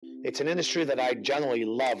It's an industry that I generally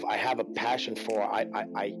love. I have a passion for.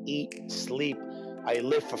 I eat, sleep, I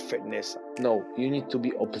live for fitness. No, you need to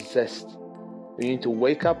be obsessed. You need to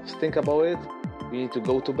wake up, think about it. You need to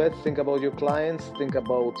go to bed, think about your clients, think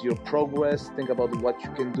about your progress, think about what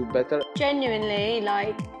you can do better. Genuinely,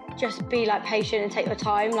 just be patient and take your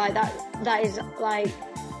time. That is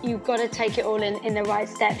you've got to take it all in the right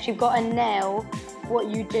steps. You've got to nail what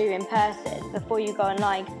you do in person before you go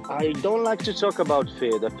online. I don't like to talk about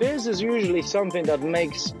fear. The fears is usually something that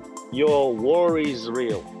makes your worries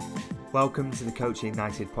real. Welcome to the Coaching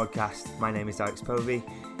Ignited podcast. My name is Alex Povey.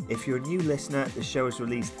 If you're a new listener, the show is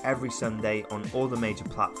released every Sunday on all the major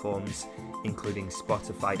platforms, including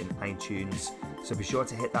Spotify and iTunes. So be sure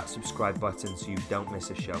to hit that subscribe button so you don't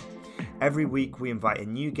miss a show. Every week we invite a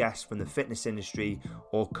new guest from the fitness industry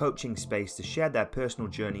or coaching space to share their personal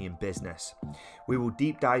journey in business. We will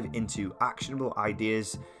deep dive into actionable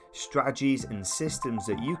ideas, strategies and systems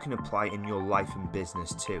that you can apply in your life and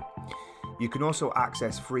business too. You can also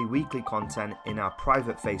access free weekly content in our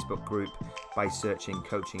private Facebook group by searching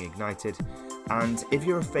Coaching Ignited. And if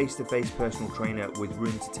you're a face-to-face personal trainer with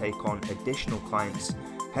room to take on additional clients,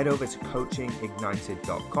 head over to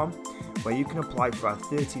coachingignited.com where you can apply for our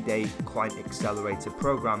 30-day Client Accelerator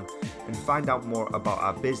program and find out more about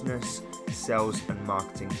our business, sales and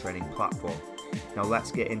marketing training platform. Now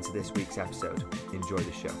let's get into this week's episode. Enjoy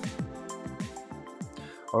the show.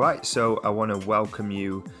 All right, so I want to welcome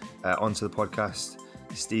you onto the podcast,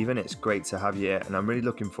 Stephen. It's great to have you here, and I'm really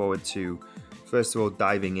looking forward to, first of all,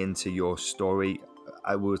 diving into your story.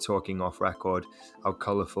 We were talking off record how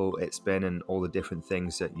colourful it's been and all the different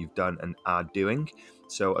things that you've done and are doing.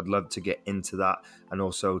 So I'd love to get into that and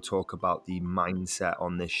also talk about the mindset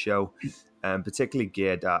on this show, particularly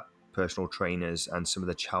geared at personal trainers and some of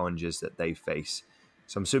the challenges that they face.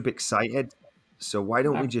 So I'm super excited. So why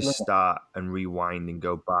don't we just start and rewind and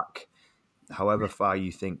go back however far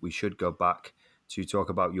you think we should go back to talk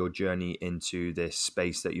about your journey into this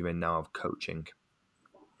space that you're in now of coaching.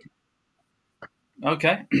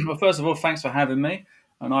 Okay. Well, first of all, thanks for having me.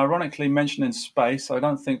 And ironically, mentioning space, I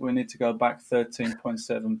don't think we need to go back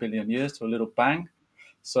 13.7 billion years to a little bang.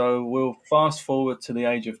 So we'll fast forward to the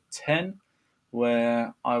age of 10,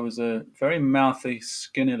 where I was a very mouthy,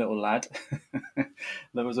 skinny little lad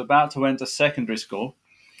that was about to enter secondary school.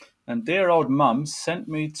 And dear old mum sent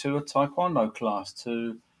me to a taekwondo class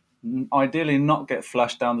to ideally not get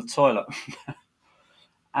flushed down the toilet.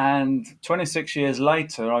 And 26 years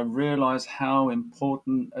later, I realized how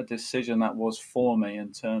important a decision that was for me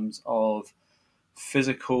in terms of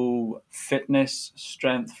physical fitness,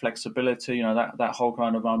 strength, flexibility, that whole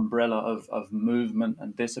kind of umbrella of movement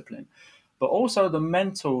and discipline, but also the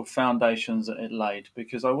mental foundations that it laid,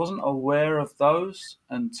 because I wasn't aware of those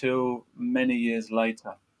until many years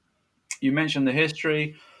later. You mentioned the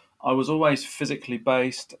history. I was always physically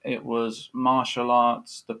based. It was martial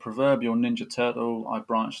arts, the proverbial Ninja Turtle. I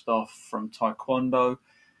branched off from Taekwondo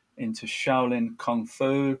into Shaolin Kung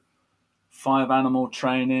Fu, 5 animal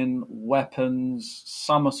training, weapons,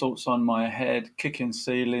 somersaults on my head, kicking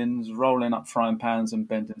ceilings, rolling up frying pans and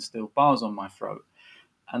bending steel bars on my throat.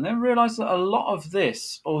 And then realized that a lot of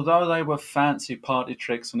this, although they were fancy party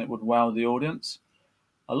tricks and it would wow the audience,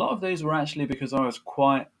 a lot of these were actually because I was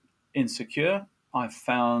quite insecure. I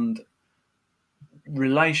found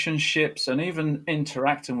relationships and even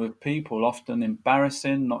interacting with people often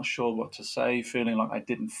embarrassing, not sure what to say, feeling like I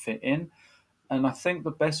didn't fit in. And I think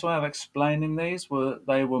the best way of explaining these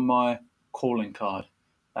they were my calling card.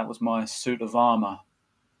 That was my suit of armor.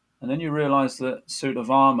 And then you realize that suit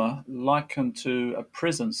of armor, likened to a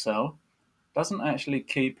prison cell, doesn't actually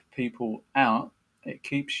keep people out, it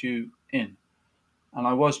keeps you in. And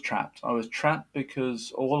I was trapped. I was trapped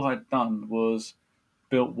because all I'd done was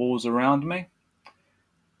built walls around me.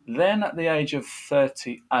 Then at the age of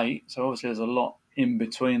 38, so obviously there's a lot in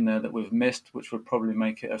between there that we've missed, which would probably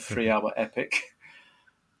make it a 3-hour epic.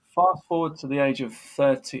 Fast forward to the age of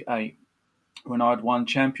 38, when I'd won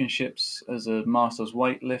championships as a master's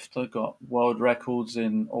weightlifter, got world records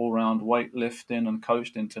in all-round weightlifting and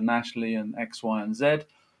coached internationally and X, Y, and Z.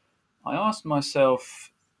 I asked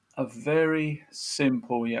myself a very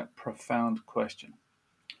simple yet profound question.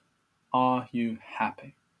 Are you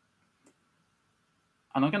happy?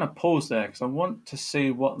 And I'm going to pause there because I want to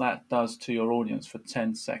see what that does to your audience for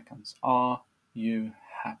 10 seconds. Are you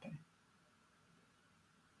happy?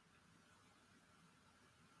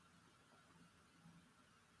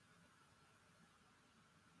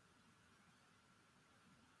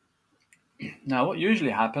 Now, what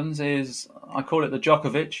usually happens is, I call it the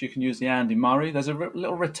Djokovic, you can use the Andy Murray. There's a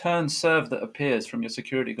little return serve that appears from your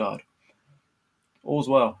security guard. All's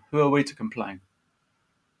well. Who are we to complain?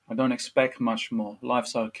 I don't expect much more.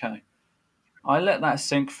 Life's okay. I let that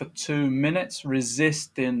sink for 2 minutes,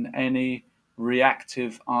 resisting any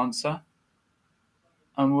reactive answer,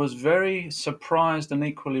 and was very surprised and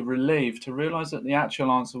equally relieved to realize that the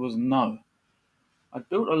actual answer was no. I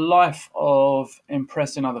built a life of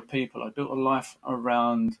impressing other people. I built a life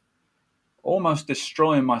around almost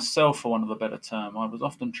destroying myself, for want of a better term. I was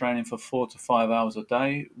often training for 4 to 5 hours a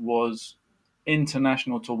day, was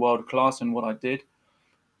international to world class in what I did,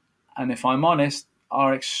 and if I'm honest,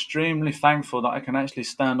 are extremely thankful that I can actually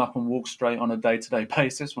stand up and walk straight on a day-to-day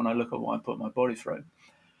basis when I look at what I put my body through.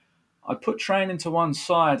 I put training to one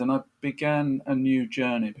side and I began a new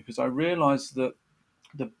journey because I realized that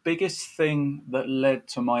the biggest thing that led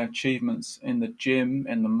to my achievements in the gym,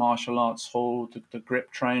 in the martial arts hall, the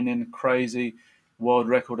grip training, crazy world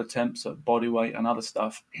record attempts at body weight and other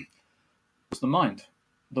stuff, was the mind.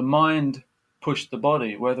 The mind pushed the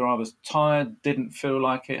body, whether I was tired, didn't feel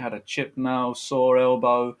like it, had a chipped nail, sore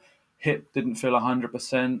elbow, hip didn't feel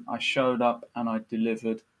 100%. I showed up and I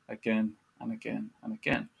delivered again and again and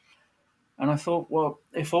again. And I thought, well,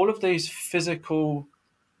 if all of these physical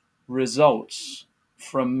results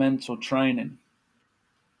from mental training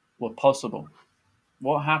were possible,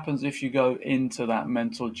 what happens if you go into that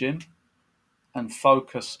mental gym and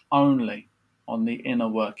focus only on the inner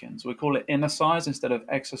workings? We call it inner size instead of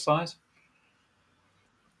exercise.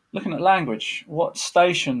 Looking at language, what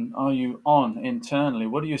station are you on internally?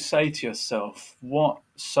 What do you say to yourself? What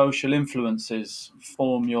social influences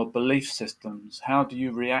form your belief systems? How do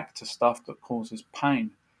you react to stuff that causes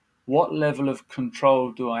pain? What level of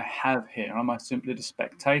control do I have here? Am I simply the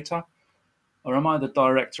spectator? Or am I the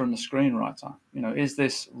director and the screenwriter? Is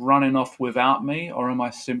this running off without me, or am I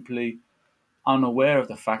simply unaware of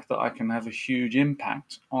the fact that I can have a huge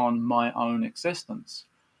impact on my own existence?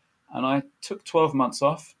 And I took 12 months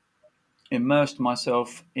off, immersed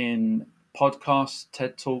myself in podcasts,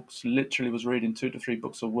 TED Talks, literally was reading 2 to 3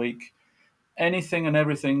 books a week, anything and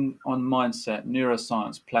everything on mindset,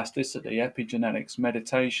 neuroscience, plasticity, epigenetics,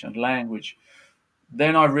 meditation, language.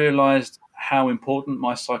 Then I realized how important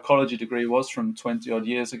my psychology degree was from 20 odd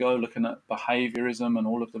years ago, looking at behaviorism and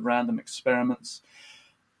all of the random experiments.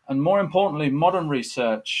 And more importantly, modern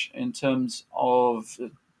research in terms of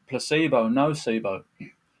placebo, nocebo,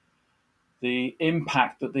 the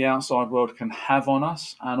impact that the outside world can have on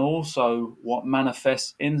us, and also what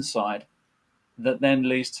manifests inside that then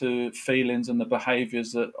leads to feelings and the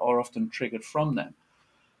behaviors that are often triggered from them.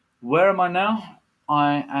 Where am I now?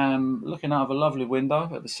 I am looking out of a lovely window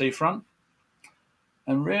at the seafront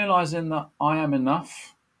and realizing that I am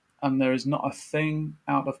enough and there is not a thing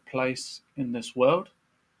out of place in this world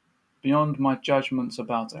beyond my judgments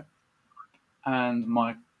about it. And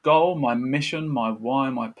my goal, my mission, my why,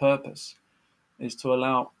 my purpose is to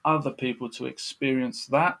allow other people to experience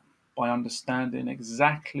that by understanding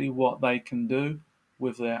exactly what they can do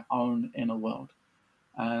with their own inner world.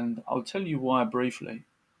 And I'll tell you why briefly.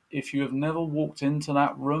 If you have never walked into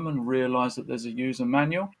that room and realized that there's a user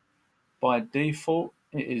manual, by default,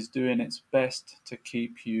 it is doing its best to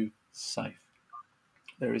keep you safe.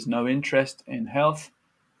 There is no interest in health.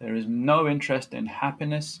 There is no interest in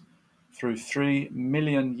happiness. Through 3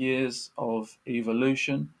 million years of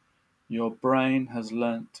evolution, your brain has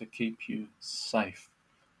learnt to keep you safe.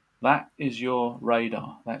 That is your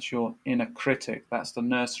radar. That's your inner critic. That's the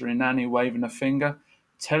nursery nanny waving a finger,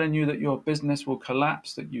 telling you that your business will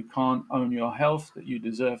collapse, that you can't own your health, that you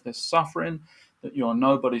deserve this suffering, that you're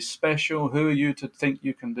nobody special. Who are you to think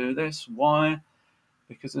you can do this? Why?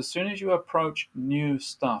 Because as soon as you approach new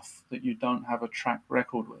stuff that you don't have a track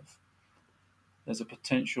record with, there's a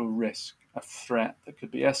potential risk, a threat that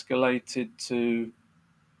could be escalated to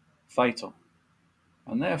fatal.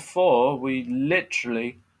 And therefore, we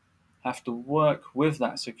literally have to work with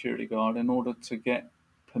that security guard in order to get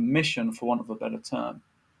permission, for want of a better term,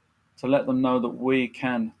 to let them know that we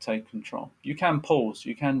can take control. You can pause,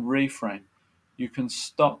 you can reframe, you can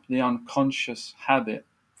stop the unconscious habit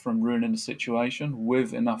from ruining the situation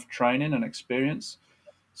with enough training and experience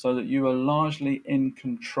so that you are largely in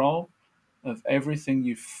control of everything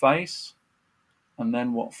you face and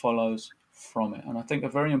then what follows from it. And I think a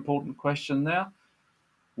very important question there,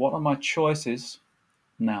 what are my choices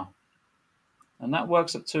now? And that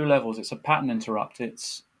works at 2 levels. It's a pattern interrupt.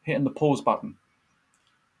 It's hitting the pause button.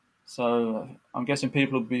 So I'm guessing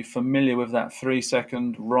people will be familiar with that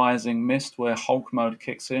 3-second rising mist where Hulk mode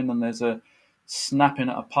kicks in and there's a snapping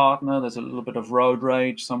at a partner, there's a little bit of road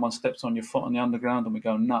rage, someone steps on your foot on the underground and we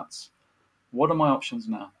go nuts. What are my options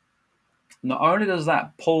now? Not only does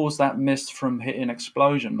that pause that mist from hitting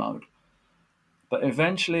explosion mode, But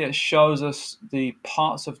eventually it shows us the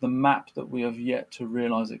parts of the map that we have yet to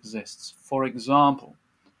realize exists. For example,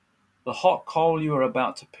 the hot coal you are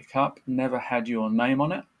about to pick up never had your name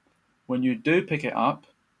on it. When you do pick it up,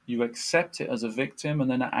 you accept it as a victim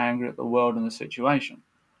and then are angry at the world and the situation.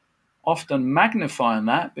 Often magnifying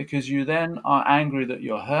that because you then are angry that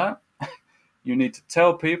you're hurt. You need to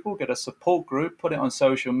tell people, get a support group, put it on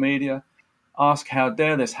social media, ask how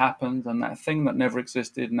dare this happened, and that thing that never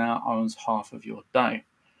existed now owns half of your day.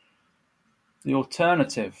 The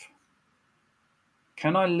alternative: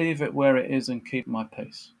 can I leave it where it is and keep my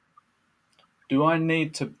peace? Do I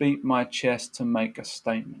need to beat my chest to make a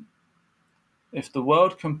statement? If the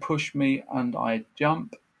world can push me and I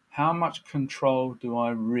jump, how much control do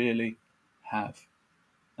I really have?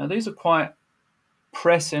 Now, these are quite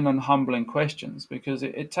pressing and humbling questions because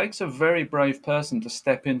it takes a very brave person to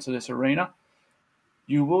step into this arena.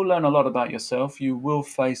 You will learn a lot about yourself. You will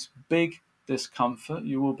face big discomfort.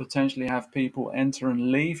 You will potentially have people enter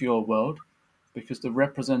and leave your world because the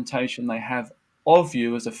representation they have of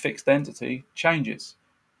you as a fixed entity changes.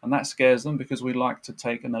 And that scares them because we like to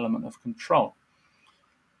take an element of control.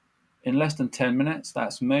 In less than 10 minutes,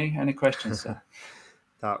 that's me. Any questions, sir?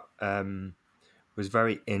 That was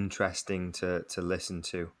very interesting to listen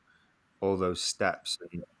to, all those steps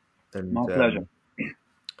My and pleasure.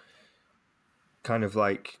 kind of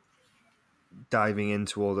like diving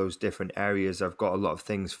into all those different areas. I've got a lot of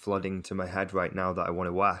things flooding to my head right now that I want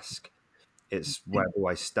to ask. It's where do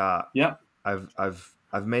I start? Yeah,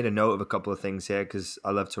 I've made a note of a couple of things here because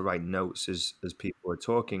I love to write notes as people are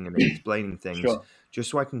talking and explaining things, sure. just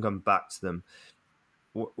so I can come back to them.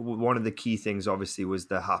 One of the key things, obviously, was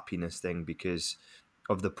the happiness thing because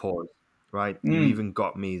of the pause. Right? You Mm. even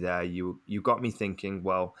got me there. You got me thinking.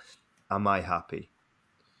 Well, am I happy?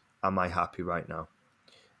 Am I happy right now?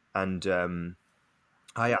 And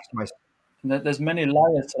I asked myself. There's many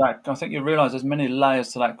layers to that. I think you realize there's many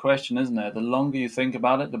layers to that question, isn't there? The longer you think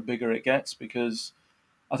about it, the bigger it gets, because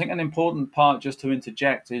I think an important part, just to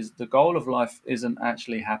interject, is the goal of life isn't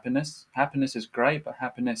actually happiness. Happiness is great, but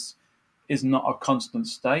happiness is not a constant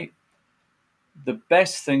state. The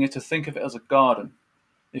best thing is to think of it as a garden.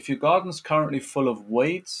 If your garden's currently full of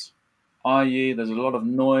weeds, i.e., there's a lot of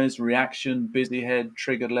noise, reaction, busy head,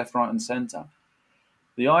 triggered left, right, and center,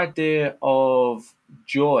 the idea of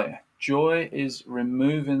joy is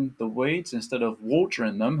removing the weeds instead of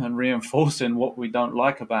watering them and reinforcing what we don't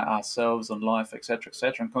like about ourselves and life, etc.,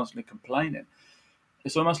 and constantly complaining.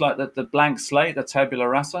 It's almost like the blank slate, the tabula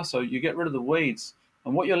rasa. So you get rid of the weeds,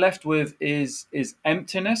 and what you're left with is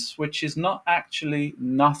emptiness, which is not actually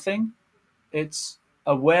nothing. It's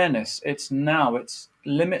awareness. It's now. It's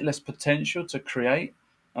limitless potential to create.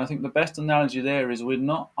 And I think the best analogy there is we're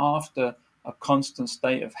not after a constant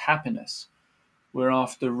state of happiness. We're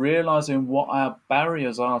after realizing what our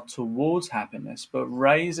barriers are towards happiness, but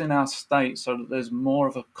raising our state so that there's more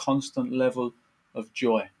of a constant level of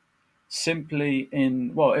joy. Simply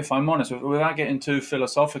in, well, if I'm honest, without getting too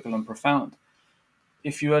philosophical and profound,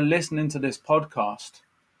 if you are listening to this podcast,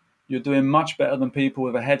 you're doing much better than people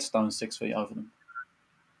with a headstone 6 feet over them.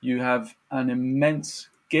 You have an immense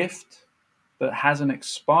gift that has an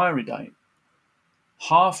expiry date.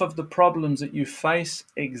 Half of the problems that you face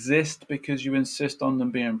exist because you insist on them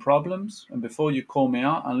being problems. And before you call me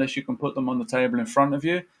out, unless you can put them on the table in front of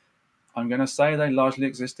you, I'm going to say they largely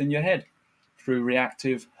exist in your head through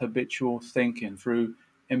reactive, habitual thinking, through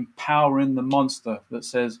empowering the monster that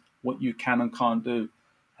says what you can and can't do,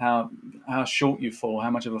 how short you fall, how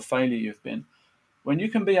much of a failure you've been. When you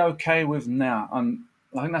can be okay with now, and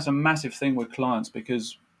I think that's a massive thing with clients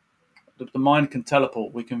because the mind can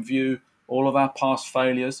teleport. We can view all of our past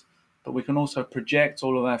failures, but we can also project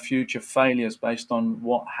all of our future failures based on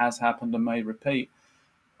what has happened and may repeat.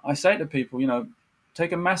 I say to people,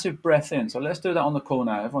 take a massive breath in. So let's do that on the call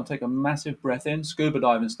now. Everyone take a massive breath in, scuba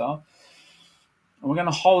diving style. And we're going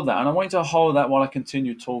to hold that. And I want you to hold that while I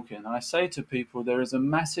continue talking. And I say to people, there is a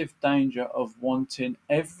massive danger of wanting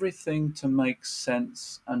everything to make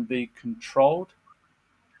sense and be controlled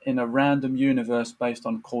in a random universe based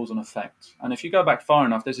on cause and effect. And if you go back far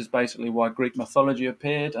enough, this is basically why Greek mythology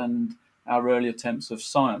appeared and our early attempts of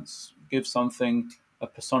science. Give something a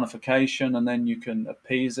personification and then you can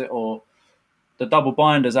appease it, or the double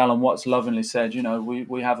bind, as Alan Watts lovingly said,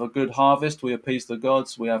 we have a good harvest, we appease the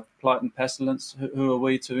gods, we have plight and pestilence. Who are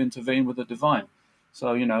we to intervene with the divine?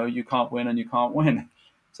 So, you can't win and you can't win.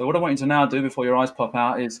 So what I want you to now do before your eyes pop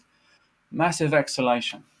out is massive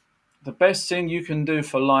exhalation. The best thing you can do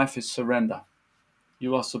for life is surrender.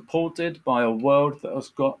 You are supported by a world that has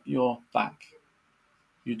got your back.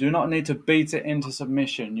 You do not need to beat it into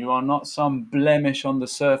submission. You are not some blemish on the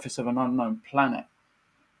surface of an unknown planet.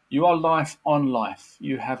 You are life on life.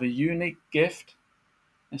 You have a unique gift.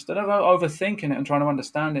 Instead of overthinking it and trying to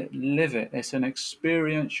understand it, live it. It's an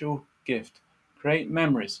experiential gift. Create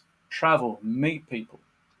memories, travel, meet people.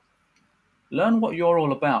 Learn what you're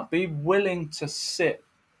all about. Be willing to sit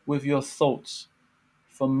with your thoughts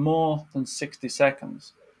for more than 60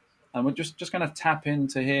 seconds. And we're just going to tap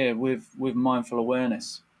into here with mindful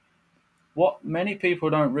awareness. What many people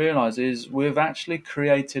don't realize is we've actually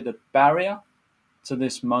created a barrier to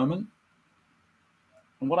this moment.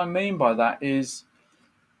 And what I mean by that is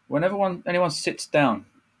whenever anyone sits down,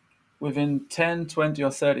 within 10, 20,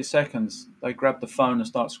 or 30 seconds, they grab the phone and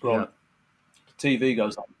start scrolling. The TV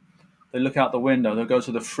goes on. They look out the window. They'll go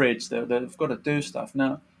to the fridge. They've got to do stuff.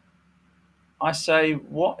 Now, I say,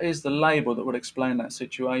 what is the label that would explain that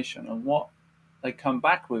situation? And what they come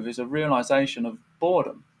back with is a realization of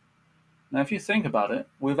boredom. Now, if you think about it,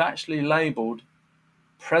 we've actually labeled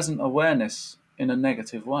present awareness in a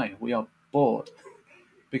negative way. We are bored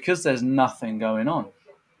because there's nothing going on.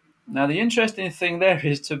 Now, the interesting thing there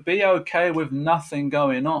is to be okay with nothing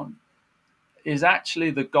going on is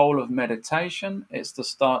actually the goal of meditation. It's the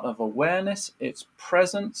start of awareness. It's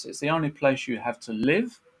presence. It's the only place you have to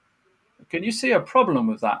live. Can you see a problem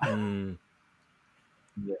with that?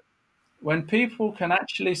 Yeah. When people can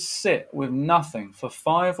actually sit with nothing for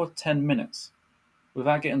 5 or 10 minutes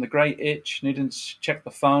without getting the great itch, needing to check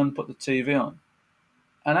the phone, put the TV on,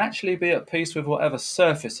 and actually be at peace with whatever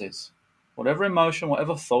surfaces, whatever emotion,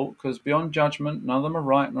 whatever thought, because beyond judgment, none of them are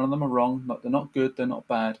right, none of them are wrong, they're not good, they're not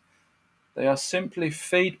bad. They are simply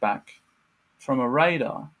feedback from a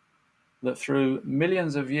radar that through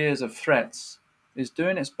millions of years of threats is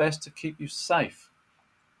doing its best to keep you safe.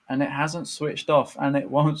 And it hasn't switched off and it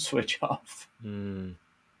won't switch off. I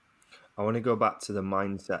want to go back to the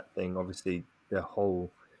mindset thing. Obviously, the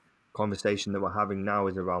whole conversation that we're having now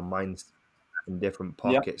is around mindset and different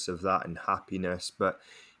Yeah. pockets of that and happiness. But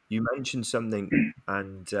you mentioned something,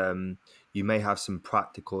 and you may have some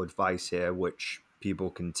practical advice here, which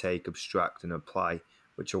people can take, abstract, and apply.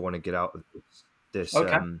 Which I want to get out of this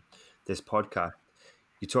Okay. this podcast.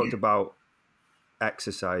 You talked about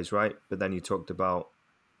exercise, right? But then you talked about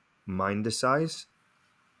mind size.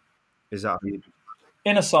 Is that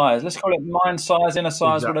Inner size. Let's call it mind size, inner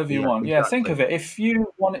size, whatever exactly? you Yeah, want. Yeah, think exactly. of it. If you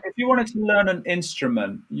wanted to learn an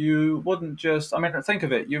instrument, you wouldn't just. I mean, think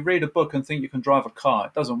of it. You read a book and think you can drive a car.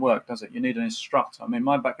 It doesn't work, does it? You need an instructor. I mean,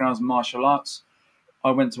 my background is martial arts. I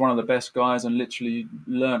went to one of the best guys and literally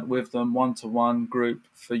learnt with them one-to-one group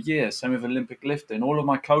for years. Same with Olympic lifting. All of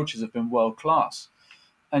my coaches have been world class.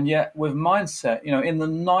 And yet, with mindset, in the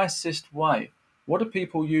nicest way, what do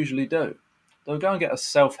people usually do? They'll go and get a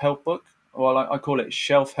self-help book. Well, I call it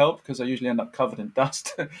shelf help because they usually end up covered in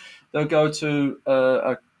dust. They'll go to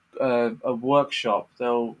a workshop.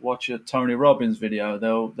 They'll watch a Tony Robbins video.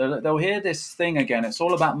 They'll hear this thing again. It's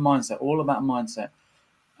all about mindset. All about mindset,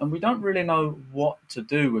 and we don't really know what to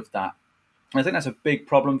do with that. I think that's a big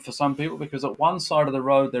problem for some people because at one side of the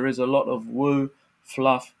road there is a lot of woo,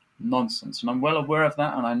 fluff, nonsense, and I'm well aware of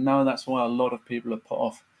that, and I know that's why a lot of people are put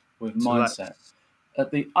off with So mindset.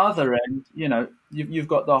 At the other end, you've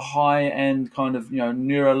got the high end kind of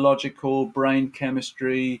neurological brain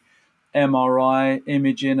chemistry, MRI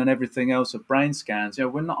imaging, and everything else of brain scans.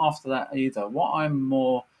 We're not after that either. What I'm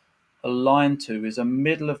more aligned to is a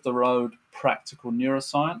middle of the road practical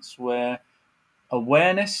neuroscience where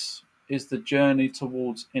awareness is the journey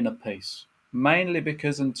towards inner peace. Mainly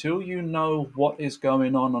because until you know what is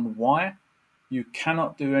going on and why, you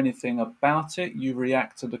cannot do anything about it. You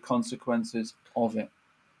react to the consequences of it.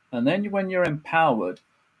 And then when you're empowered,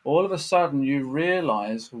 all of a sudden you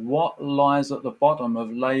realize what lies at the bottom of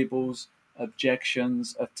labels,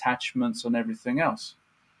 objections, attachments, and everything else.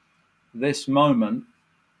 This moment,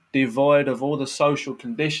 devoid of all the social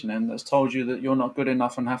conditioning that's told you that you're not good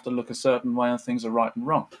enough and have to look a certain way and things are right and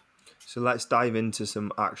wrong. So let's dive into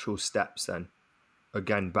some actual steps then.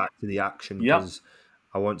 Again, back to the action Yep. because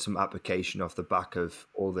I want some application off the back of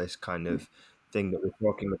all this kind of thing that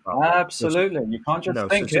we're talking about. Absolutely. You can't just So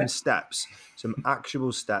think some it. steps, some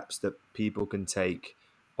actual steps that people can take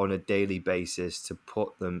on a daily basis to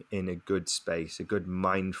put them in a good space, a good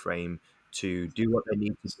mind frame to do what they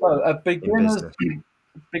need to So do a in business.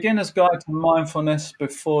 beginner's guide to mindfulness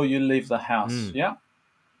before you leave the house. Yeah.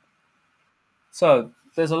 So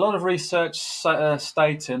there's a lot of research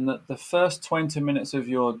stating that the first 20 minutes of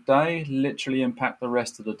your day literally impact the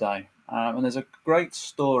rest of the day. And there's a great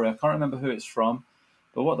story. I can't remember who it's from,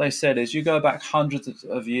 but what they said is you go back hundreds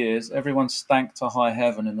of years, everyone stank to high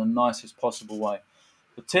heaven in the nicest possible way.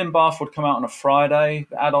 The tin bath would come out on a Friday.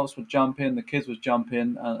 The adults would jump in, the kids would jump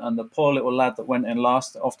in, and the poor little lad that went in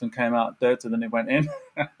last often came out dirtier than he went in.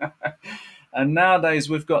 And nowadays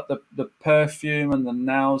we've got the perfume and the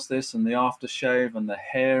nails this and the aftershave and the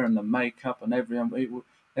hair and the makeup and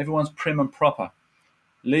everyone's prim and proper,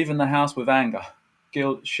 leaving the house with anger,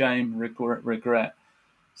 guilt, shame, regret.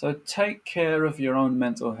 So take care of your own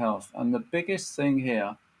mental health. And the biggest thing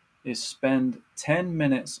here is spend 10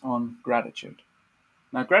 minutes on gratitude.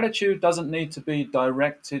 Now, gratitude doesn't need to be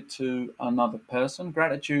directed to another person.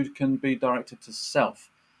 Gratitude can be directed to self.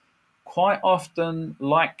 Quite often,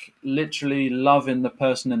 like literally loving the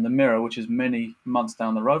person in the mirror, which is many months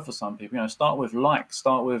down the road for some people, start with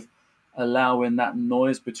start with allowing that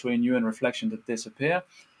noise between you and reflection to disappear.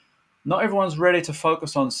 Not everyone's ready to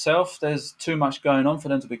focus on self. There's too much going on for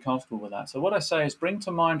them to be comfortable with that. So what I say is bring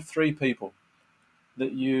to mind 3 people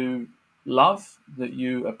that you love, that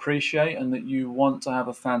you appreciate, and that you want to have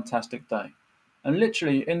a fantastic day. And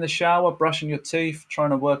literally in the shower, brushing your teeth, trying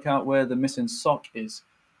to work out where the missing sock is,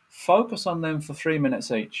 focus on them for 3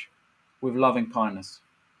 minutes each with loving kindness.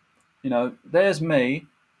 There's me,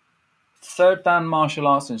 3rd Dan martial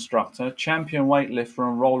arts instructor, champion weightlifter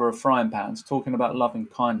and roller of frying pans, talking about loving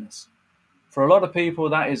kindness. For a lot of people,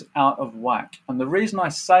 that is out of whack. And the reason I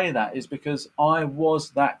say that is because I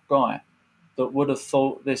was that guy that would have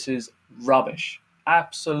thought this is rubbish,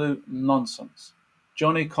 absolute nonsense.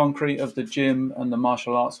 Johnny Concrete of the gym and the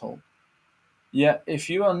martial arts hall. Yet, if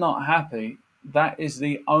you are not happy, that is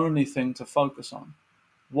the only thing to focus on.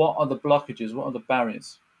 What are the blockages? What are the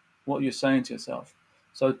barriers? What are you saying to yourself?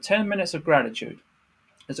 So 10 minutes of gratitude.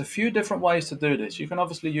 There's a few different ways to do this. You can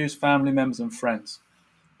obviously use family members and friends.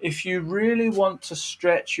 If you really want to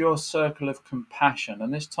stretch your circle of compassion,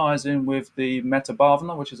 and this ties in with the Metta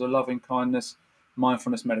Bhavana, which is a loving kindness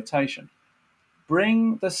mindfulness meditation,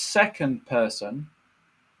 bring the second person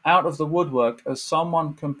out of the woodwork as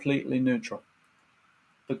someone completely neutral.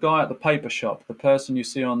 The guy at the paper shop, the person you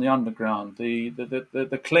see on the underground, the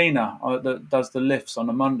cleaner that does the lifts on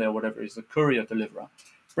a Monday or whatever it is, the courier deliverer.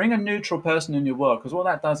 Bring a neutral person in your world, because what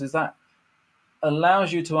that does is that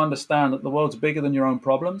allows you to understand that the world's bigger than your own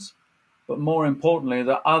problems, but more importantly,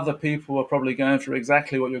 that other people are probably going through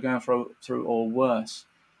exactly what you're going through or worse.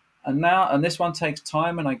 And this one takes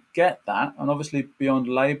time, and I get that. And obviously, beyond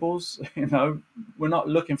labels, we're not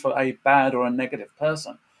looking for a bad or a negative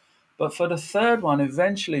person. But for the third one,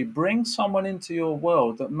 eventually bring someone into your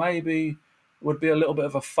world that maybe would be a little bit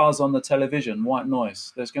of a fuzz on the television, white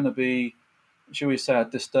noise. There's going to be, shall we say, a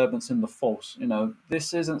disturbance in the force.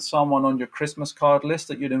 This isn't someone on your Christmas card list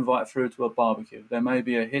that you'd invite through to a barbecue. There may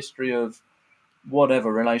be a history of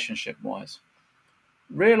whatever relationship-wise.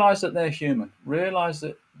 Realize that they're human. Realize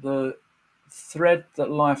that the thread that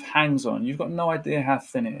life hangs on, you've got no idea how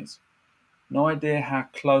thin it is. No idea how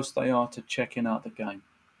close they are to checking out the game.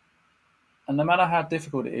 And no matter how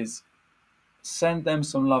difficult it is, send them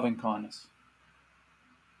some loving kindness.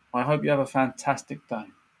 I hope you have a fantastic day.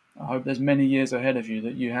 I hope there's many years ahead of you,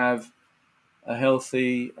 that you have a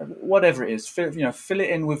healthy, whatever it is, fill it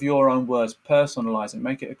in with your own words, personalize it,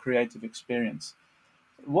 make it a creative experience.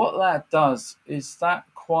 What that does is that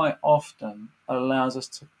quite often allows us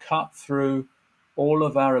to cut through all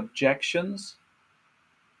of our objections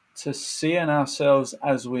to seeing ourselves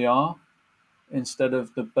as we are, instead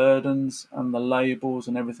of the burdens and the labels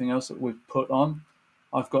and everything else that we've put on.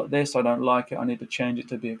 I've got this, I don't like it, I need to change it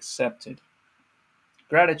to be accepted.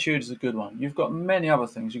 Gratitude is a good one. You've got many other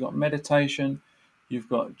things. You've got meditation, you've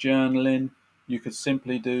got journaling, you could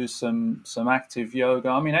simply do some active yoga.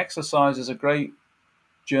 I mean, exercise is a great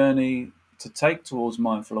journey to take towards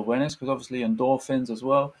mindful awareness, because obviously endorphins as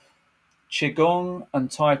well. Qigong and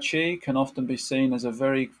Tai Chi can often be seen as a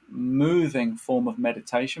very moving form of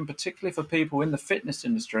meditation, particularly for people in the fitness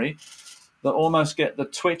industry that almost get the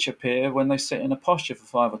twitch appear when they sit in a posture for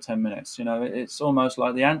 5 or 10 minutes. It's almost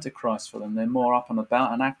like the Antichrist for them. They're more up and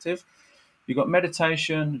about and active. You've got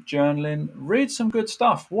meditation, journaling, read some good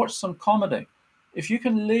stuff, watch some comedy. If you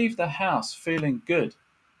can leave the house feeling good,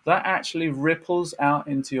 that actually ripples out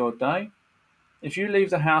into your day. If you leave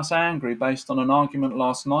the house angry based on an argument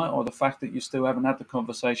last night, or the fact that you still haven't had the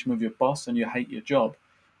conversation with your boss and you hate your job,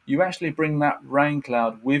 you actually bring that rain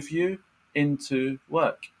cloud with you into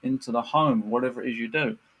work, into the home, whatever it is you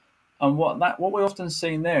do. And what we often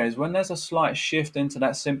see there is when there's a slight shift into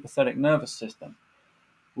that sympathetic nervous system,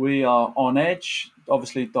 we are on edge.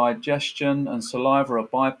 Obviously, digestion and saliva are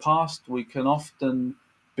bypassed. We can often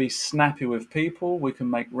be snappy with people. We can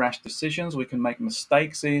make rash decisions. We can make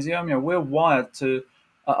mistakes easier. I mean, we're wired to,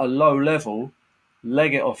 at a low level,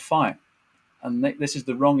 leg it or fight. And this is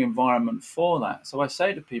the wrong environment for that. So I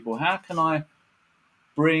say to people, how can I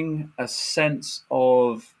bring a sense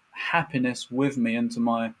of happiness with me into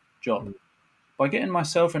my job by getting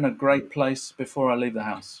myself in a great place before I leave the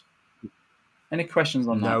house. Any questions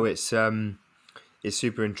on that? No, it's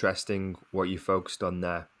super interesting what you focused on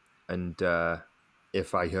there, and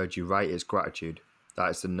if I heard you right, it's gratitude. That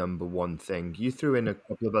is the number one thing. You threw in a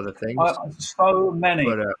couple of other things, So many,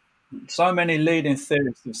 but so many leading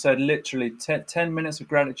theorists have said literally 10 minutes of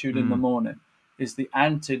gratitude in the mm, morning is the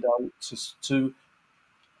antidote to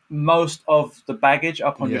most of the baggage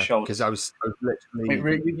up on your yeah, because shoulders. I was literally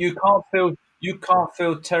You can't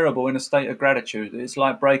feel terrible in a state of gratitude. It's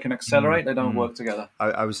like brake and accelerate; they don't work together.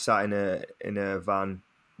 I was sat in a van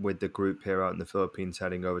with the group here out in the Philippines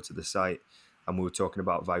heading over to the site, and we were talking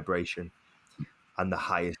about vibration and the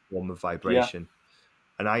highest form of Yeah, vibration.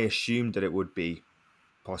 And I assumed that it would be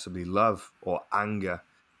possibly love or anger,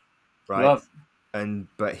 right? love. And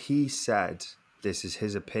but he said this is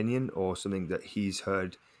his opinion or something that he's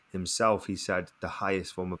heard himself. He said the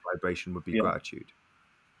highest form of vibration would be Yeah, gratitude.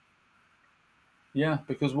 yeah.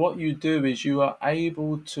 Because what you do is you are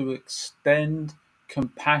able to extend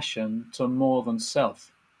compassion to more than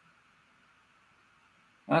self.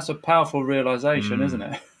 That's a powerful realization, isn't Mm,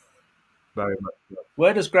 it? very much. So.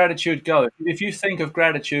 Where does gratitude go? If you think of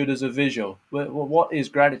gratitude as a visual, what is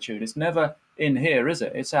gratitude? It's never in here, is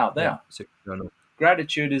it? It's out Yeah. there. So, no, no.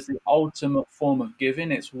 Gratitude is the ultimate form of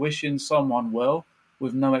giving. It's wishing someone well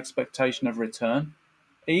with no expectation of return,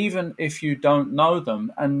 even if you don't know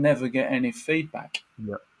them and never get any feedback.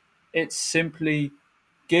 Yeah. It's simply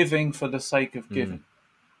giving for the sake of Mm. giving.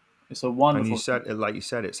 It's a And you wonderful thing. said, like you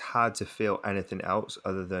said, it's hard to feel anything else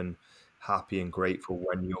other than happy and grateful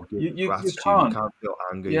when you're giving You gratitude. You can't. can't feel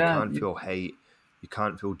anger. You Yeah, can't feel hate. You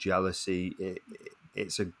can't feel jealousy.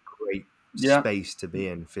 It's a great yeah, space to be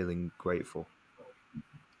in, feeling grateful.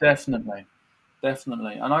 definitely.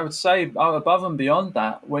 Definitely, and I would say above and beyond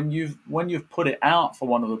that, when you've put it out, for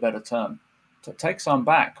want of a better term, to take some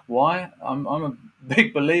back. Why? I'm a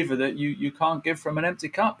big believer that you can't give from an empty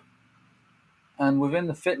cup. And within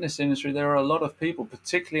the fitness industry, there are a lot of people,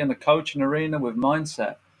 particularly in the coaching arena, with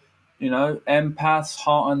mindset. Empaths,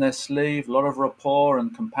 heart on their sleeve, a lot of rapport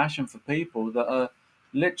and compassion for people that are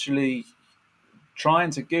literally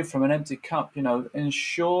trying to give from an empty cup.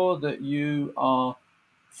 Ensure that you are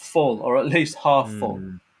full, or at least half full,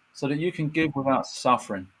 Mm, so that you can give without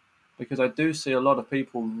suffering. Because I do see a lot of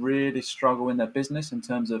people really struggle in their business in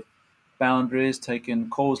terms of boundaries, taking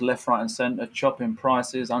calls left, right, and center, chopping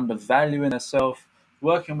prices, undervaluing themselves,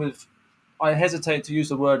 working with, I hesitate to use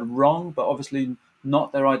the word wrong, but obviously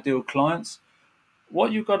not their ideal clients.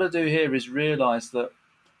 What you've got to do here is realize that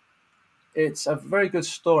it's a very good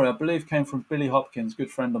story. I believe came from Billy Hopkins,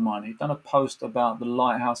 good friend of mine. He'd done a post about the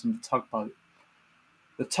lighthouse and the tugboat.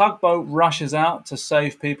 The tugboat rushes out to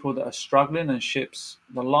save people that are struggling and ships.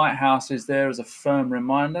 The lighthouse is there as a firm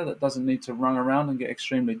reminder that doesn't need to run around and get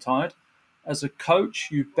extremely tired. As a coach,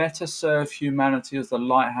 you better serve humanity as the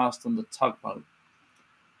lighthouse than the tugboat.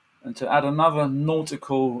 And to add another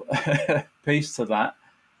nautical piece to that,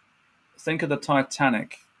 think of the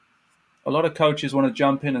Titanic. A lot of coaches want to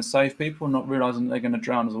jump in and save people, not realizing that they're going to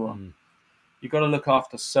drown as well. mm, You've got to look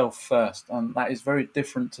after self first, and that is very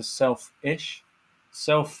different to selfish.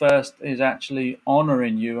 Self first is actually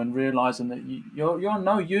honoring you and realizing that you're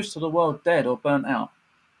no use to the world, dead or burnt out.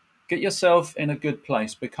 Get yourself in a good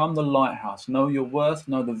place, become the lighthouse, know your worth,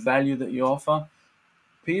 know the value that you offer.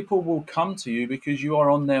 People will come to you because you are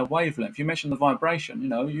on their wavelength. You mentioned the vibration.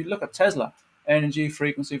 You look at Tesla, energy,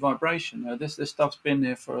 frequency, vibration. This stuff's been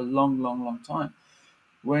here for a long, long, long time.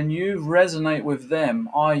 When you resonate with them,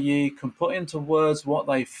 i.e., can put into words what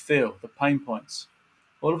they feel, the pain points,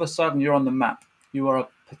 all of a sudden you're on the map. You are a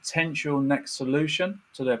potential next solution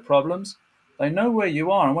to their problems. They know where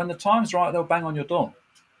you are, and when the time's right, they'll bang on your door.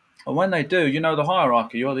 And when they do, you know the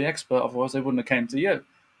hierarchy. You're the expert, otherwise they wouldn't have came to you.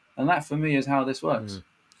 And that, for me, is how this works. mm.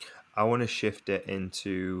 I want to shift it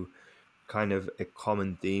into kind of a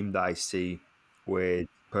common theme that I see with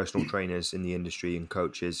personal trainers in the industry and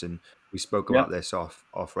coaches, and we spoke Yeah, about this off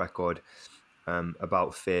record,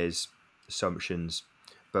 about fears, assumptions,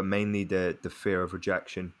 but mainly the fear of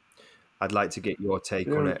rejection. I'd like to get your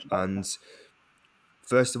take on fear of it, rejection. and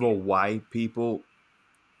first of all, why people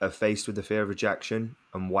are faced with the fear of rejection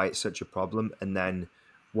and why it's such a problem, and then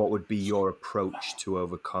what would be your approach to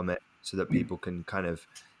overcome it so that people can kind of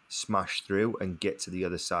smash through and get to the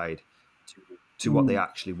other side to what they Mm.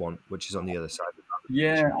 actually want, which is on the other side of that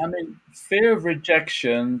Yeah, rejection. I mean, fear of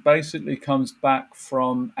rejection basically comes back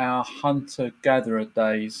from our hunter gatherer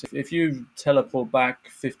days. If you teleport back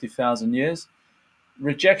 50,000 years,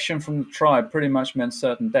 rejection from the tribe pretty much meant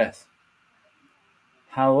certain death.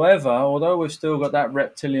 However, although we've still got that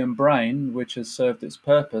reptilian brain, which has served its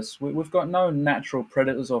purpose, we've got no natural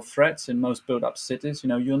predators or threats in most built-up cities.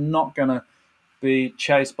 You're not going to be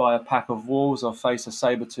chased by a pack of wolves or face a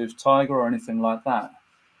saber-toothed tiger or anything like that.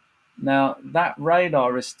 Now, that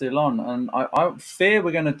radar is still on, and I fear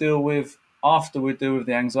we're going to deal with after we deal with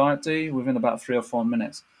the anxiety within about 3 or 4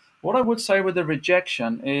 minutes. What I would say with the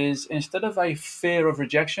rejection is, instead of a fear of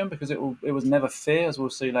rejection, because it was never fear, as we'll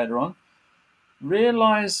see later on,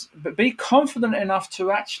 realize, but be confident enough to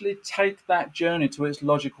actually take that journey to its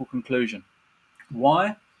logical conclusion.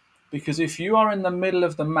 Why? Because if you are in the middle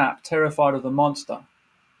of the map, terrified of the monster,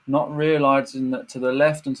 not realizing that to the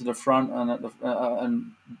left and to the front and at the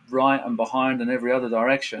and right and behind and every other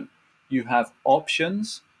direction, you have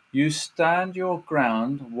options. You stand your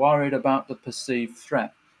ground, worried about the perceived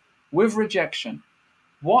threat. With rejection,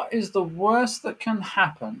 what is the worst that can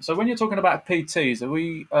happen? So when you're talking about PTs,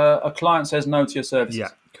 a client says no to your services. Yeah,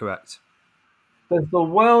 correct. Does the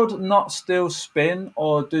world not still spin,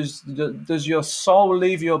 or does your soul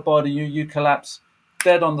leave your body? You collapse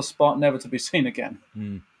dead on the spot, never to be seen again.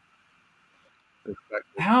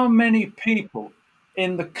 How many people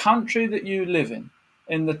in the country that you live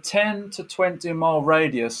in the 10 to 20 mile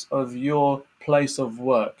radius of your place of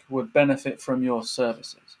work, would benefit from your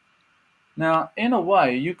services? Now, in a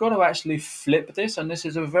way, you've got to actually flip this, and this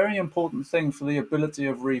is a very important thing for the ability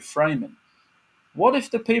of reframing. What if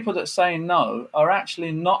the people that say no are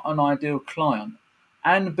actually not an ideal client,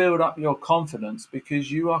 and build up your confidence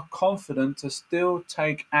because you are confident to still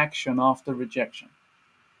take action after rejection?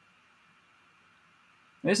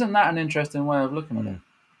 Isn't that an interesting way of looking at it?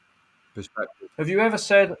 Perspective. Have you ever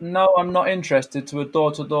said, no, I'm not interested, to a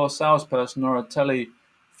door-to-door salesperson or a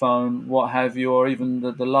telephone, what have you, or even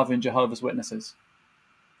the loving Jehovah's Witnesses?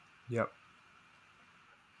 Yep.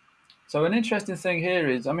 So an interesting thing here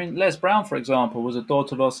is, Les Brown, for example, was a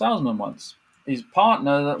door-to-door salesman once. His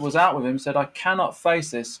partner that was out with him said, I cannot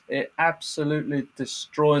face this. It absolutely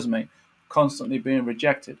destroys me, constantly being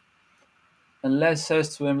rejected. And Les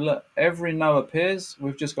says to him, look, every no appears,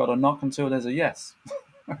 we've just got to knock until there's a yes.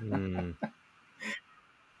 And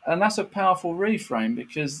that's a powerful reframe,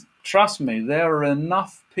 because trust me, there are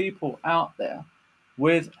enough people out there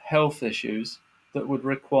with health issues that would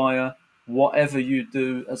require whatever you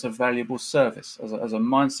do as a valuable service, as a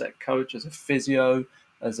mindset coach, as a physio,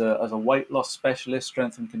 as a weight loss specialist,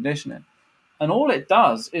 strength and conditioning. And all it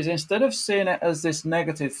does is, instead of seeing it as this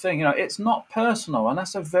negative thing, it's not personal, and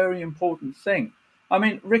that's a very important thing.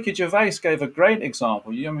 Ricky Gervais gave a great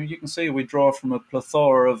example. You can see we draw from a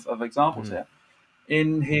plethora of examples here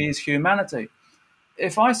in his humanity.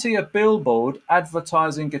 If I see a billboard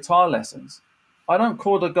advertising guitar lessons, I don't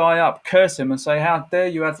call the guy up, curse him, and say, how dare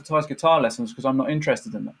you advertise guitar lessons, because I'm not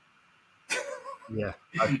interested in them. Yeah.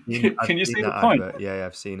 Can you see the that point? advert. Yeah,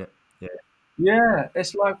 I've seen it. Yeah,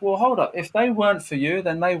 it's like, well, hold up. If they weren't for you,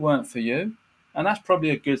 then they weren't for you. And that's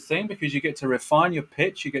probably a good thing, because you get to refine your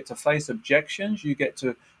pitch, you get to face objections, you get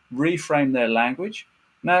to reframe their language.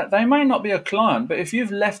 Now, they may not be a client, but if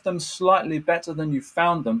you've left them slightly better than you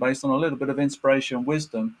found them based on a little bit of inspiration,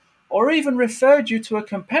 wisdom, or even referred you to a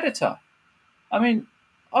competitor,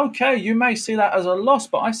 okay, you may see that as a loss,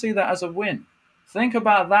 but I see that as a win. Think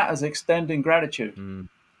about that as extending gratitude.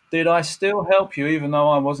 Did I still help you even though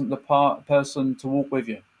I wasn't the person to walk with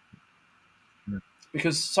you?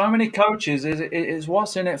 Because so many coaches is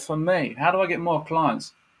what's in it for me? How do I get more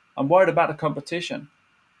clients? I'm worried about the competition.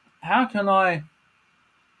 How can I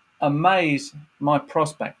amaze my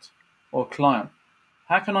prospect or client?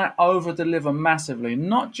 How can I over deliver massively,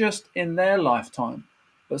 not just in their lifetime,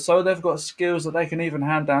 but so they've got skills that they can even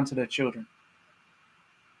hand down to their children?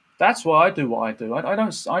 That's why I do what I do.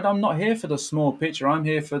 I'm not here for the small picture. I'm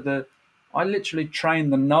here for I literally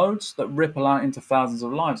train the nodes that ripple out into thousands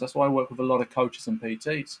of lives. That's why I work with a lot of coaches and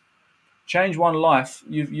PTs. Change one life,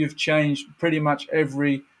 you've changed pretty much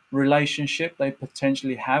every relationship they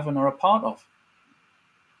potentially have and are a part of.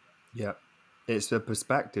 Yeah. It's the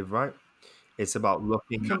perspective, right? It's about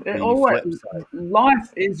looking at It the flip side.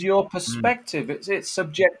 Life is your perspective. It's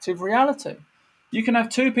subjective reality. You can have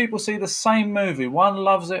two people see the same movie. One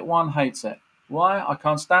loves it, one hates it. Why? I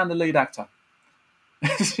can't stand the lead actor.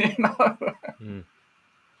 Exactly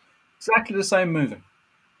the same movie.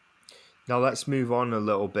 Now let's move on a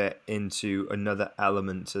little bit into another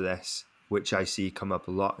element to this, which I see come up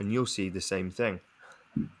a lot, and you'll see the same thing.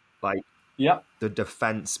 Like the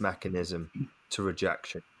defense mechanism to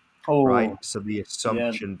rejection. Oh, right? So the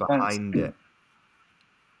assumption behind it.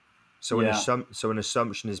 So an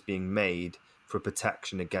assumption is being made for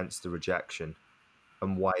protection against the rejection.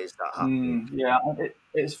 And why is that happening?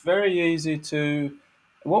 It's very easy to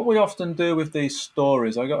What we often do with these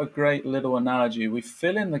stories, I got a great little analogy. We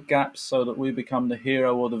fill in the gaps so that we become the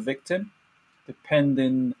hero or the victim,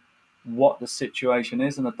 depending what the situation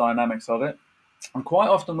is and the dynamics of it. And quite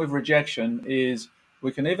often with rejection is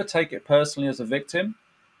we can either take it personally as a victim,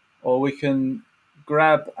 or we can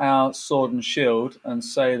grab our sword and shield and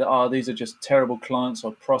say that, oh, these are just terrible clients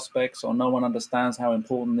or prospects, or no one understands how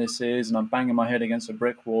important this is, and I'm banging my head against a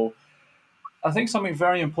brick wall. I think something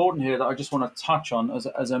very important here that I just want to touch on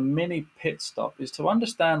as a mini pit stop is to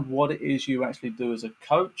understand what it is you actually do as a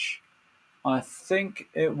coach. I think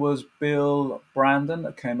it was Bill Brandon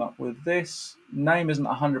that came up with this. Name isn't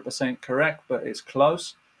 100% correct, but it's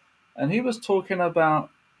close. And he was talking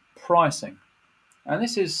about pricing. And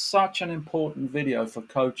this is such an important video for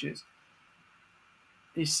coaches.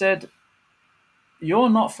 He said, you're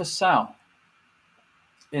not for sale.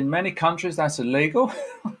 In many countries, that's illegal,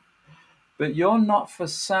 but you're not for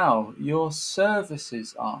sale. Your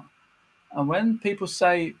services are. And when people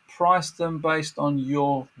say price them based on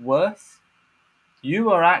your worth,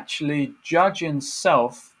 you are actually judging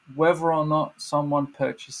self whether or not someone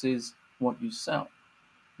purchases what you sell.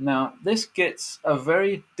 Now, this gets a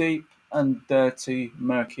very deep and dirty,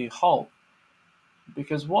 murky hole.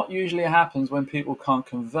 Because what usually happens when people can't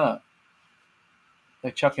convert,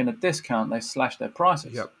 they chuck in a discount, they slash their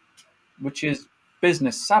prices, Yep. which is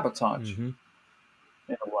business sabotage Mm-hmm.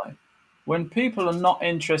 in a way. When people are not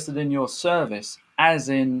interested in your service, as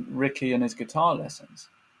in Ricky and his guitar lessons,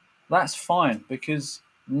 that's fine, because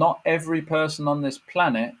not every person on this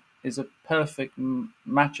planet is a perfect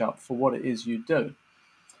matchup for what it is you do.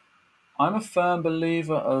 I'm a firm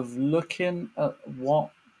believer of looking at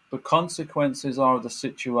what the consequences are of the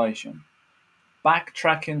situation,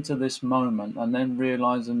 backtracking to this moment, and then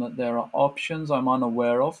realizing that there are options I'm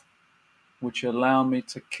unaware of which allow me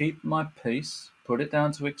to keep my peace, put it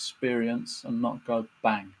down to experience, and not go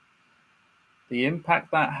bang. The impact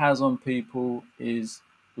that has on people is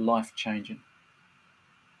life changing.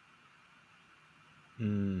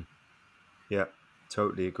 Yeah,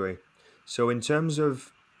 totally agree. So, in terms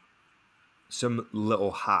of some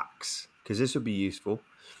little hacks, because this would be useful,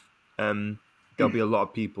 there'll be a lot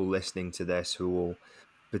of people listening to this who will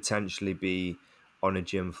potentially be on a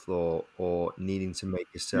gym floor or needing to make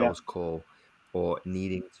a Yeah. sales call or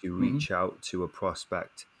needing to Hmm. reach out to a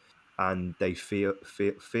prospect, and they feel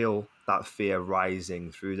that fear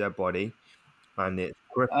rising through their body, and it's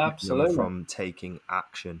crippling them Absolutely. from taking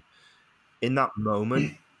action. In that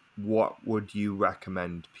moment, what would you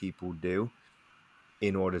recommend people do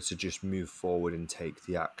in order to just move forward and take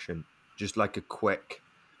the action? Just like a quick,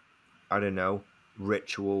 I don't know,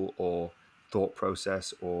 ritual or thought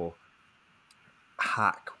process or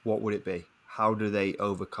hack, what would it be? How do they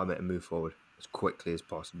overcome it and move forward as quickly as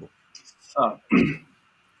possible? So,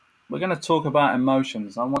 we're going to talk about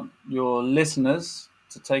emotions. I want your listeners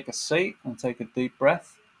to take a seat and take a deep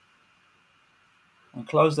breath and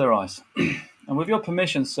close their eyes. And with your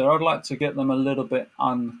permission, sir, I'd like to get them a little bit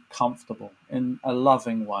uncomfortable in a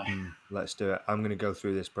loving way. Let's do it. I'm going to go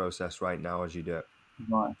through this process right now as you do it.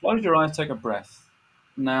 Right. Close your eyes, take a breath.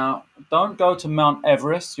 Now, don't go to Mount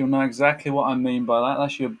Everest. You'll know exactly what I mean by that.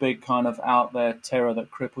 That's your big kind of out there terror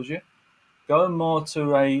that cripples you. Go more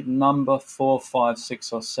to a number 4, 5,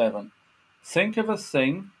 6, or 7. Think of a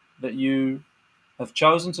thing that you have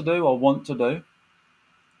chosen to do or want to do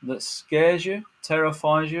that scares you,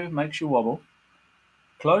 terrifies you, makes you wobble.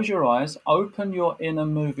 Close your eyes, open your inner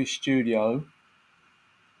movie studio,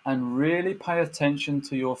 and really pay attention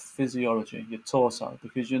to your physiology, your torso,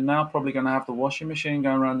 because you're now probably going to have the washing machine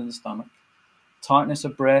going around in the stomach. Tightness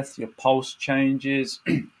of breath, your pulse changes.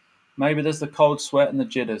 Maybe there's the cold sweat and the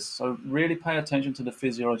jitters. So really pay attention to the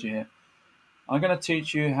physiology here. I'm going to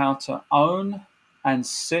teach you how to own and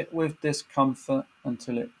sit with discomfort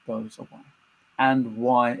until it goes away and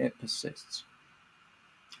why it persists.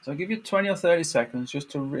 So I'll give you 20 or 30 seconds just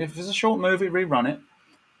to, if it's a short movie, rerun it.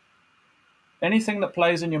 Anything that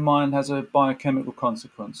plays in your mind has a biochemical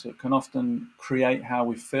consequence. It can often create how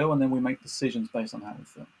we feel, and then we make decisions based on how we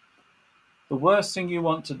feel. The worst thing you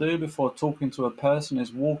want to do before talking to a person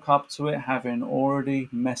is walk up to it having already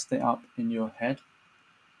messed it up in your head,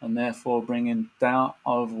 and therefore bringing doubt,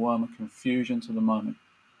 overwhelm, and confusion to the moment.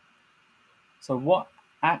 So what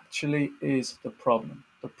actually is the problem?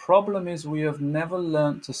 The problem is we have never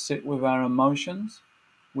learned to sit with our emotions.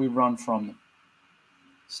 We run from them.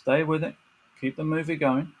 Stay with it. Keep the movie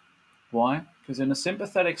going. Why? Because in a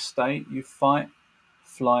sympathetic state, you fight,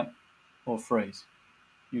 flight, or freeze.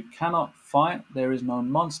 You cannot fight. There is no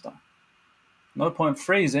monster. No point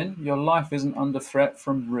freezing. Your life isn't under threat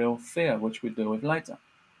from real fear, which we deal with later.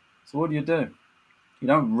 So what do? You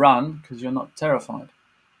don't run because you're not terrified.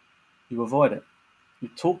 You avoid it. You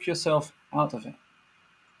talk yourself out of it.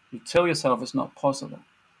 You tell yourself it's not possible.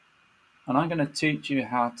 And I'm going to teach you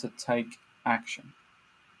how to take action.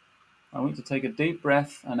 I want you to take a deep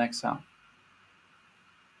breath and exhale.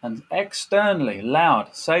 And externally,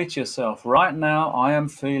 loud, say to yourself, right now I am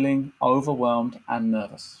feeling overwhelmed and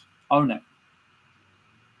nervous. Own it.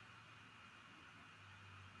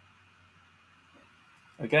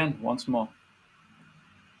 Again, once more.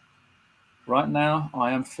 Right now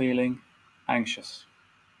I am feeling anxious.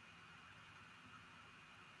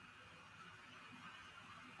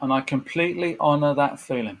 And I completely honor that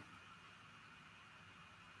feeling.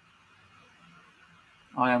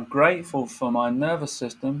 I am grateful for my nervous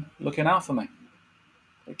system looking out for me.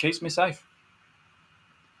 It keeps me safe.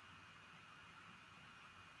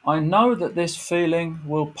 I know that this feeling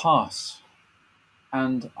will pass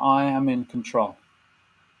and I am in control.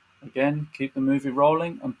 Again, keep the movie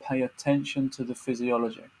rolling and pay attention to the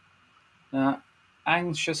physiology. Now,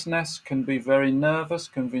 anxiousness can be very nervous,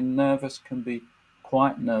 can be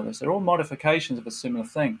quite nervous. They're all modifications of a similar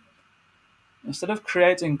thing. Instead of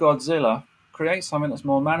creating Godzilla, create something that's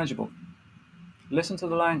more manageable. Listen to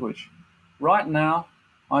the language. Right now,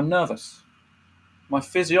 I'm nervous. My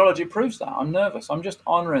physiology proves that. I'm nervous. I'm just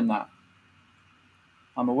honoring that.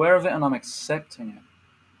 I'm aware of it and I'm accepting it.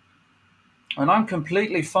 And I'm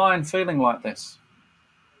completely fine feeling like this.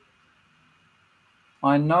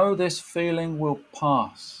 I know this feeling will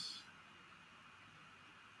pass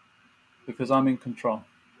because I'm in control.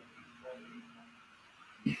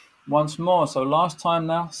 Once more, so last time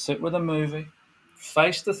now, sit with a movie,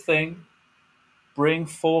 face the thing, bring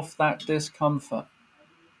forth that discomfort,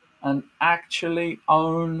 and actually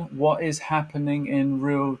own what is happening in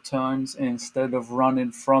real times instead of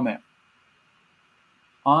running from it.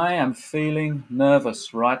 I am feeling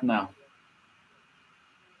nervous right now.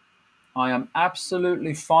 I am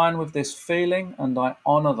absolutely fine with this feeling and I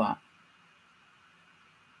honor that.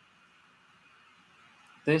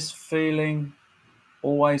 This feeling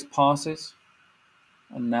always passes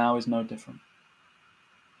and now is no different.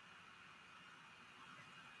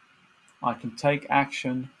 I can take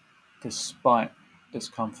action despite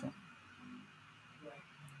discomfort.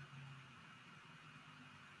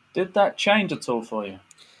 Did that change at all for you?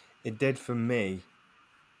 It did for me.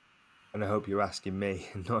 And I hope you're asking me,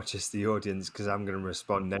 not just the audience, because I'm going to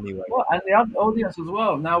respond anyway. Well, and the other audience as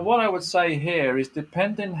well. Now, what I would say here is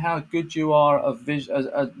depending how good you are at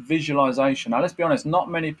visualization. Now, let's be honest,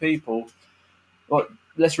 not many people, well,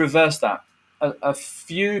 let's reverse that. A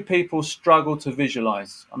few people struggle to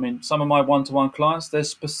visualize. I mean, some of my one-to-one clients, there's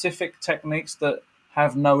specific techniques that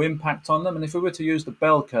have no impact on them. And if we were to use the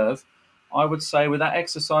bell curve, I would say with that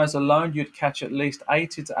exercise alone, you'd catch at least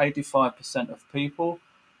 80 to 85% of people,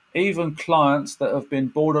 even clients that have been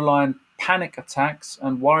borderline panic attacks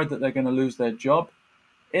and worried that they're going to lose their job,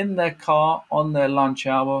 in their car on their lunch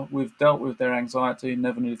hour, we've dealt with their anxiety,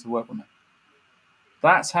 never needed to work with me.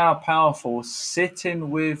 That's how powerful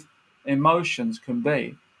sitting with emotions can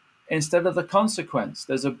be instead of the consequence.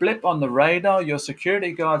 There's a blip on the radar, your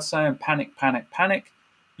security guard saying panic, panic, panic.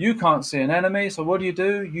 You can't see an enemy, so what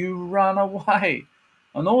do? You run away.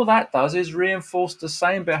 And all that does is reinforce the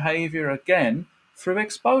same behavior again through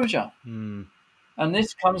exposure. And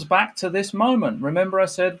this comes back to this moment. Remember I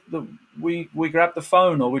said that we grab the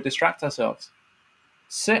phone or we distract ourselves.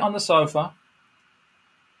 Sit on the sofa,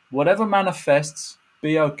 whatever manifests,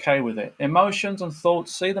 be okay with it. Emotions and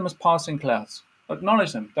thoughts, see them as passing clouds.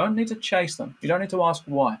 Acknowledge them. Don't need to chase them. You don't need to ask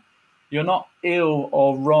why. You're not ill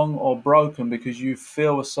or wrong or broken because you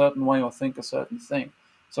feel a certain way or think a certain thing.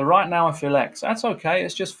 So right now I feel X. That's okay.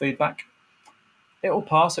 It's just feedback. It will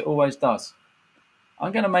pass. It always does.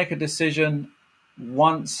 I'm going to make a decision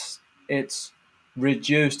once it's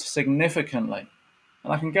reduced significantly.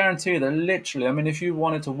 And I can guarantee you that literally, I mean, if you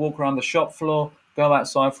wanted to walk around the shop floor, go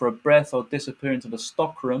outside for a breath or disappear into the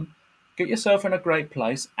stock room, get yourself in a great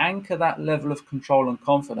place, anchor that level of control and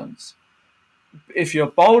confidence. If you're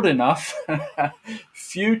bold enough,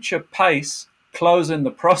 future pace, close in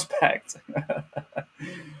the prospect.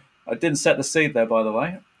 I didn't set the seed there, by the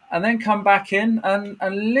way. And then come back in and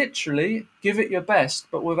literally give it your best,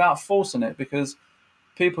 but without forcing it, because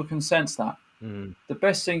people can sense that. The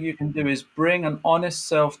best thing you can do is bring an honest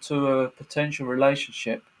self to a potential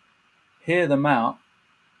relationship, hear them out,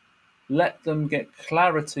 let them get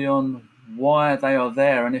clarity on why they are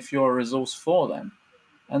there and if you're a resource for them.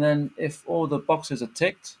 And then if all the boxes are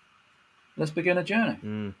ticked, let's begin a journey.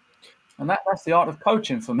 And that's the art of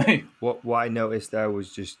coaching for me. What I noticed there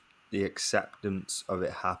was just the acceptance of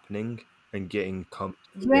it happening and getting comfortable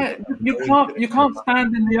with Yeah, you knowing can't that you it's going can't to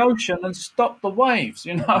stand in the ocean and stop the waves.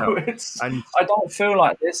 happen. It's And I don't feel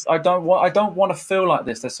like this. I don't want to feel like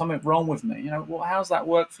this. There's something wrong with me. Well, how's that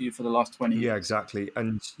worked for you for the last 20 yeah, years? exactly.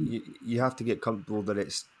 And you have to get comfortable that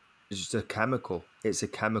it's just a chemical. It's a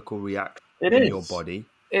chemical reaction It in your is. body,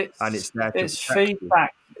 and it's It's there to it's protect you.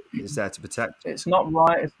 feedback. It's there to protect you. It's not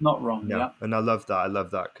right. It's not wrong. No, Yeah. and I love that. I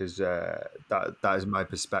love that because that is my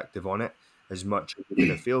perspective on it. As much as you're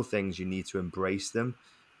going to feel things, you need to embrace them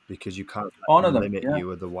because you can't let Honor them them. limit Yeah.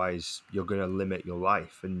 you. Otherwise, you're going to limit your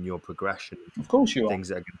life and your progression. Of course you are. Things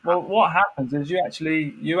that are going to Well, what happens is you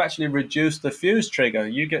actually reduce the fuse trigger.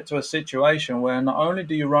 You get to a situation where not only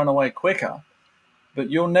do you run away quicker, but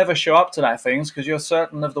you'll never show up to that things because you're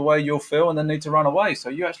certain of the way you'll feel and then need to run away. So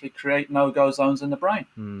you actually create no-go zones in the brain.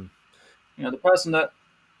 happen. The person that,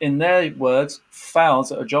 in their words,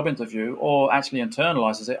 fails at a job interview or actually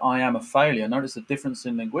internalizes it, I am a failure. Notice the difference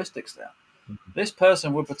in linguistics there. This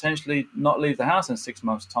person would potentially not leave the house in 6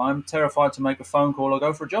 months' time, terrified to make a phone call or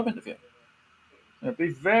go for a job interview. Be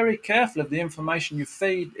very careful of the information you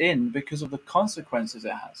feed in because of the consequences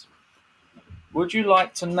it has. Would you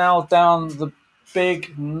like to nail down the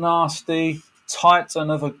big, nasty titan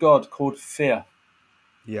of a god called fear?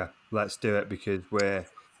 Yeah, let's do it because we're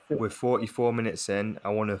 44 minutes in. I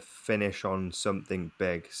want to finish on something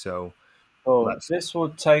big. So Oh, let's this will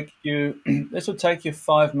take you this will take you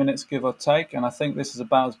 5 minutes, give or take, and I think this is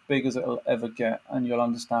about as big as it'll ever get, and you'll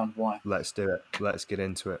understand why. let's do it. Let's get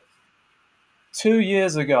into it. 2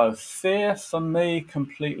 years ago, fear for me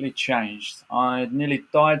completely changed. I nearly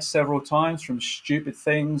died several times from stupid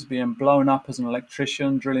things, being blown up as an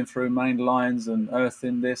electrician, drilling through main lines and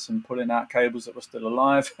earthing this and pulling out cables that were still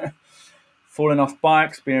alive. Falling off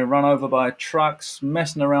bikes, being run over by trucks,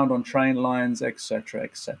 messing around on train lines, etc.,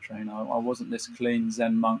 etc. I wasn't this clean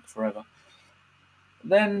Zen monk forever.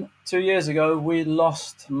 Then 2 years ago, we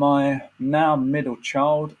lost my now middle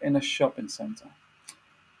child in a shopping centre.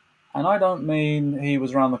 And I don't mean he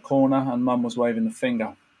was round the corner and mum was waving the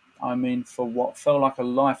finger. I mean, for what felt like a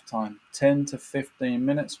lifetime, 10 to 15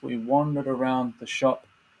 minutes, we wandered around the shop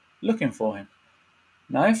looking for him.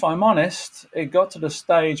 Now, if I'm honest, it got to the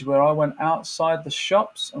stage where I went outside the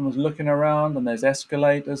shops and was looking around, and there's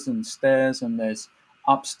escalators and stairs, and there's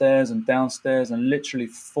upstairs and downstairs, and literally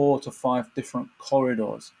 4 to 5 different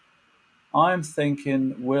corridors. I'm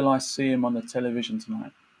thinking, will I see him on the television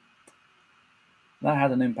tonight? That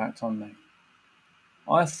had an impact on me.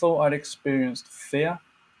 I thought I'd experienced fear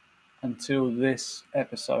until this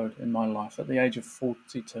episode in my life at the age of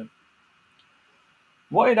 42.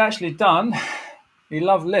 What he'd actually done, he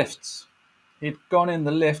loved lifts. He'd gone in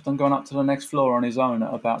the lift and gone up to the next floor on his own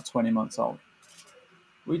at about 20 months old.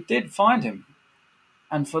 We did find him,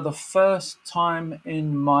 and for the first time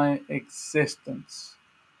in my existence,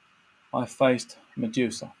 I faced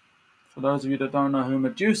Medusa. For those of you that don't know who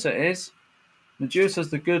Medusa is, Medusa's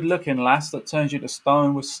the good-looking lass that turns you to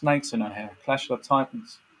stone with snakes in her hair, Clash of the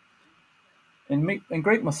Titans. In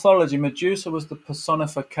Greek mythology, Medusa was the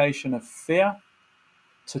personification of fear,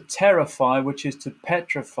 to terrify, which is to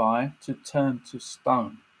petrify, to turn to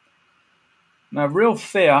stone. Now, real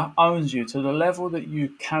fear owns you to the level that you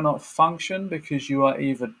cannot function because you are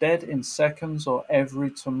either dead in seconds or every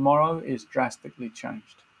tomorrow is drastically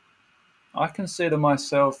changed. I consider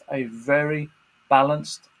myself a very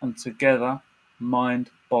balanced and together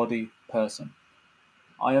mind-body person.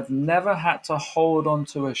 I have never had to hold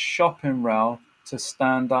onto a shopping rail to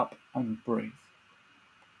stand up and breathe.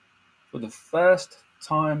 For the first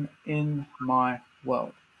time in my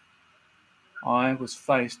world, I was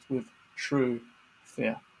faced with true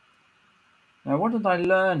fear. Now, what did I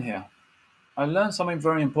learn here? I learned something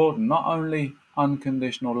very important, not only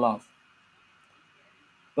unconditional love,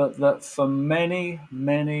 but that for many,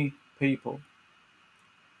 many people,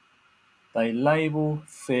 they label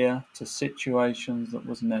fear to situations that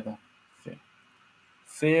was never fear.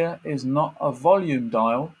 Fear is not a volume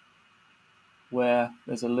dial where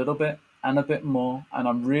there's a little bit and a bit more, and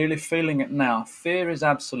I'm really feeling it now. Fear is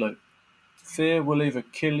absolute. Fear will either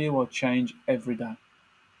kill you or change every day.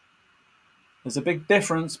 There's a big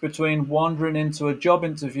difference between wandering into a job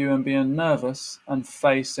interview and being nervous and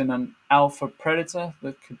facing an alpha predator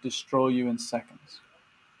that could destroy you in seconds.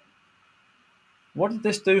 What did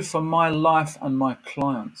this do for my life and my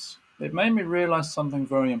clients? It made me realize something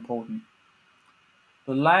very important.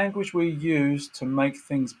 The language we use to make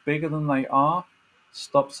things bigger than they are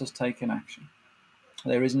stops us taking action.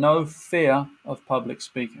 There is no fear of public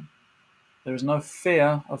speaking. There is no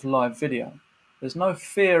fear of live video. There's no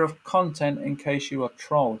fear of content in case you are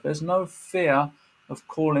trolled. There's no fear of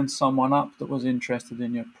calling someone up that was interested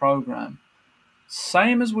in your program.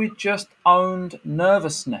 Same as we just owned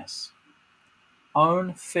nervousness.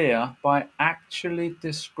 Own fear by actually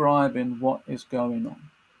describing what is going on.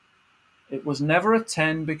 It was never a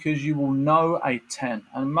 10 because you will know a 10.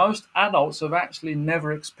 And most adults have actually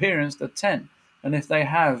never experienced a 10. And if they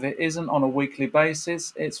have, it isn't on a weekly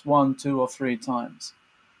basis, it's 1, 2, or 3 times.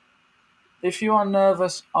 If you are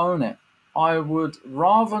nervous, own it. I would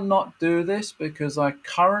rather not do this because I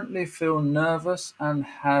currently feel nervous and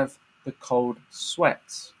have the cold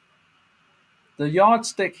sweats. The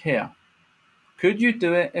yardstick here. Could you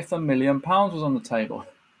do it if £1 million was on the table?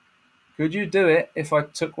 Could you do it if I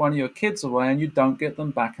took one of your kids away and you don't get them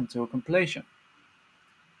back until completion?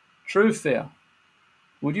 True fear.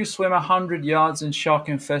 Would you swim 100 yards in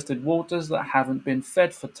shark-infested waters that haven't been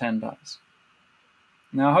fed for 10 days?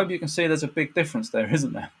 Now, I hope you can see there's a big difference there,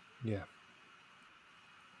 isn't there? Yeah.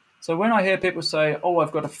 So when I hear people say, oh,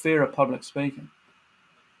 I've got a fear of public speaking,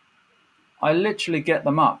 I literally get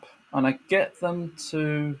them up and I get them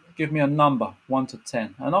to give me a number, 1 to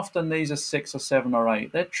 10. And often these are 6 or 7 or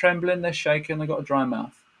 8. They're trembling, they're shaking, they've got a dry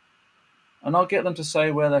mouth. And I'll get them to say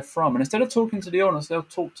where they're from. And instead of talking to the audience, they'll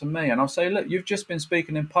talk to me. And I'll say, look, you've just been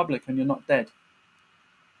speaking in public and you're not dead.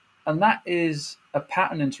 And that is a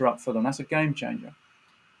pattern interrupt for them. That's a game changer.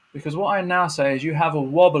 Because what I now say is you have a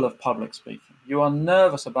wobble of public speaking. You are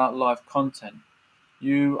nervous about live content.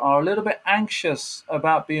 You are a little bit anxious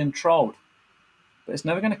about being trolled. But it's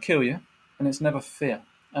never going to kill you, and it's never fear.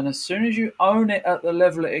 And as soon as you own it at the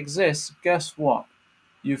level it exists, guess what?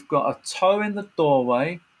 You've got a toe in the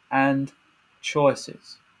doorway and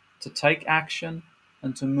choices to take action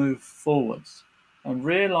and to move forwards. And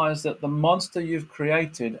realize that the monster you've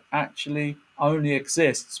created actually only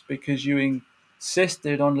exists because you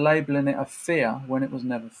insisted on labeling it a fear when it was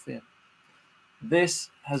never fear.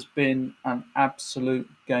 This has been an absolute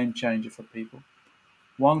game changer for people.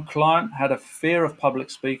 One client had a fear of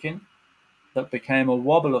public speaking that became a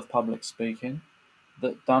wobble of public speaking,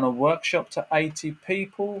 that done a workshop to 80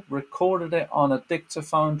 people, recorded it on a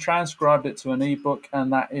dictaphone, transcribed it to an ebook,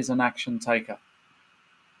 and that is an action taker.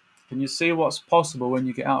 Can you see what's possible when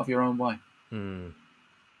you get out of your own way?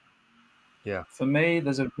 Yeah. For me,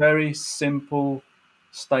 there's a very simple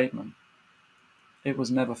statement. It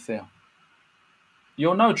was never fear.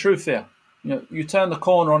 You'll know true fear. You turn the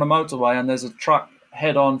corner on a motorway and there's a truck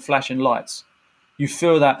head-on flashing lights. You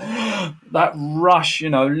feel that that rush,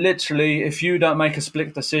 literally, if you don't make a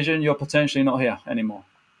split decision, you're potentially not here anymore.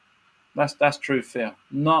 That's true fear.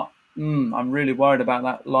 Not, I'm really worried about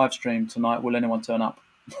that live stream tonight. Will anyone turn up?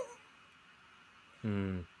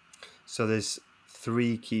 So there's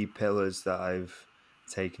 3 key pillars that I've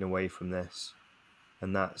taken away from this,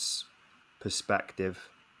 and that's perspective,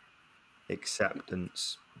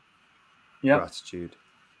 acceptance, gratitude.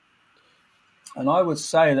 And I would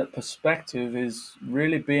say that perspective is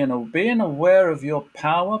really being aware of your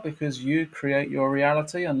power, because you create your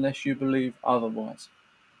reality unless you believe otherwise.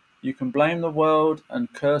 You can blame the world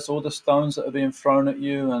and curse all the stones that are being thrown at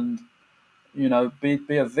you and,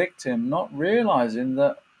 be a victim, not realizing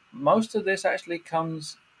that most of this actually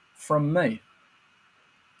comes from me.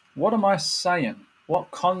 What am I saying?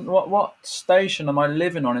 What station am I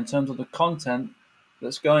living on in terms of the content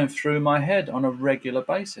that's going through my head on a regular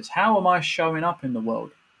basis? How am I showing up in the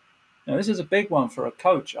world? Now, this is a big one for a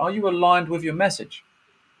coach. Are you aligned with your message?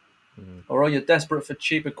 Or are you desperate for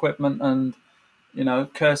cheap equipment and,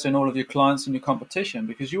 cursing all of your clients and your competition?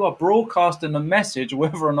 Because you are broadcasting a message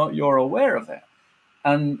whether or not you're aware of it.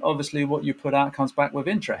 And obviously what you put out comes back with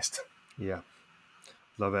interest. Yeah.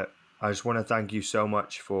 Love it. I just want to thank you so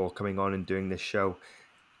much for coming on and doing this show.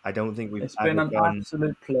 I don't think we've It's been an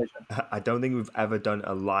absolute pleasure. I don't think we've ever done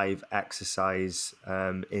a live exercise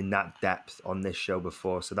in that depth on this show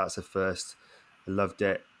before. So that's a first. I loved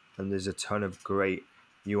it. And there's a ton of great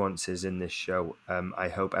nuances in this show. I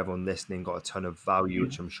hope everyone listening got a ton of value,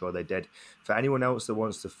 which I'm sure they did. For anyone else that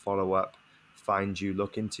wants to follow up, find you,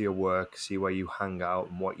 look into your work, see where you hang out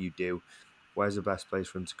and what you do, where's the best place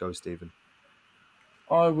for them to go, Stephen?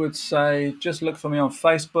 I would say just look for me on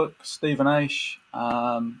Facebook, Stephen Aish.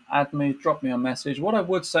 Add me, drop me a message. What I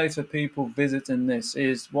would say for people visiting this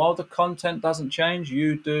is, while the content doesn't change,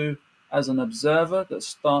 you do as an observer that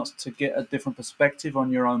starts to get a different perspective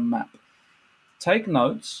on your own map. Take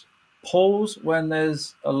notes, pause when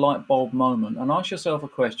there's a light bulb moment, and ask yourself a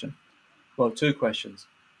question. Well, 2 questions.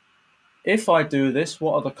 If I do this,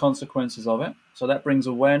 what are the consequences of it? So that brings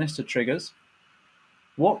awareness to triggers.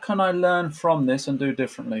 What can I learn from this and do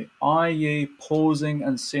differently? I.e., pausing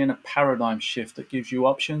and seeing a paradigm shift that gives you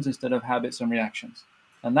options instead of habits and reactions.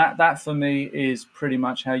 And that for me is pretty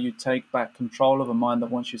much how you take back control of a mind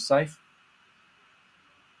that wants you safe.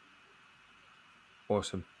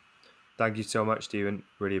 Awesome. Thank you so much, Stephen.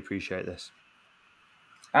 Really appreciate this.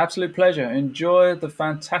 Absolute pleasure. Enjoy the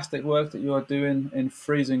fantastic work that you are doing in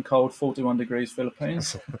freezing cold 41 degrees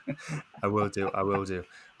Philippines. I will do.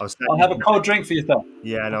 I'll have a cold drink for yourself.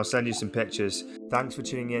 Yeah, and I'll send you some pictures. Thanks for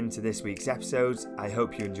tuning in to this week's episode. I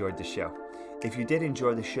hope you enjoyed the show. If you did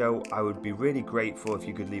enjoy the show, I would be really grateful if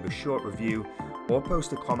you could leave a short review or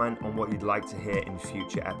post a comment on what you'd like to hear in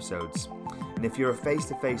future episodes. And if you're a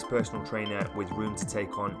face-to-face personal trainer with room to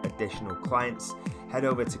take on additional clients, head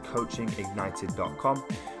over to coachingignited.com,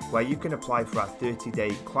 where you can apply for our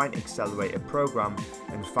 30-day Client Accelerator program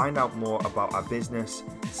and find out more about our business,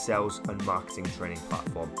 sales and marketing training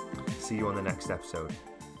platform. See you on the next episode.